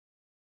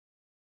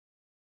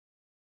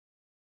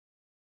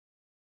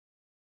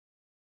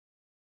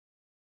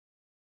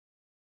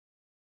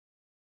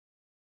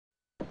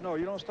No,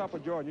 you don't stop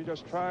with Jordan. You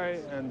just try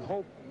and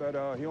hope that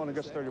he only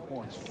gets 30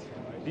 points.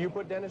 Do you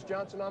put Dennis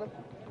Johnson on him?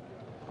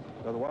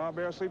 Does the wild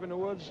bear sleep in the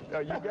woods?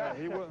 You got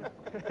He will.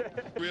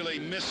 Really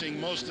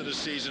missing most of the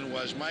season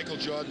was Michael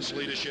Jordan's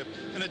leadership,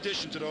 in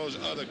addition to those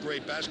other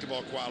great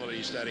basketball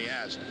qualities that he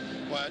has.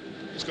 But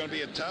it's going to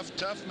be a tough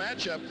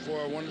matchup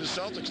for one of the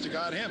Celtics to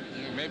guard him.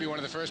 Maybe one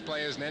of the first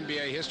players in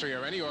NBA history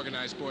or any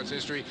organized sports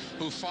history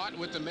who fought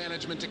with the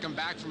management to come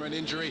back from an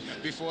injury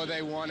before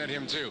they wanted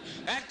him to.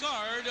 At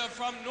guard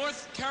from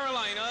North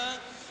Carolina,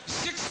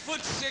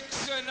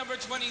 6'6", number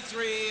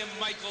 23,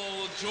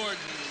 Michael Jordan.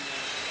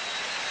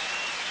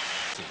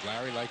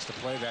 Larry likes to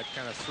play that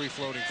kind of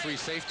free-floating free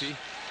safety.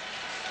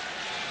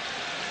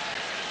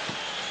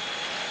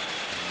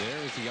 And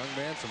there is the young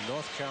man from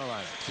North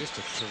Carolina, just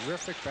a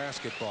terrific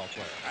basketball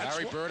player.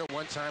 Larry Bird at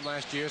one time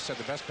last year said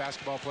the best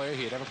basketball player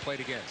he had ever played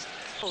against.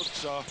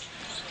 So,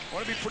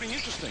 want to be pretty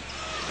interesting.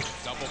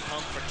 Double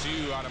pump for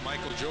 2 out of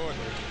Michael Jordan.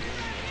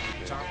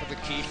 Top of the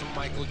key from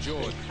Michael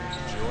Jordan.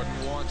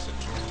 Jordan wants it.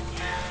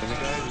 And the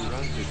guy who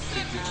runs his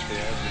fidget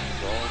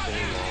averages all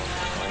day long.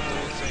 Michael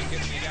will take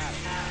it, he got it.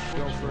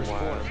 Go first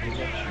quarter.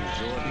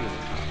 Jordan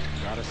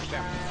got a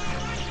step.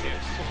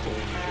 Yes.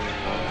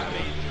 I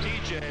mean,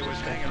 DJ was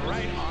hanging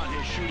right on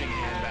his shooting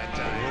hand that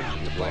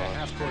time. To play a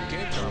half-court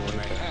game, Tom, when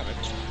they have it.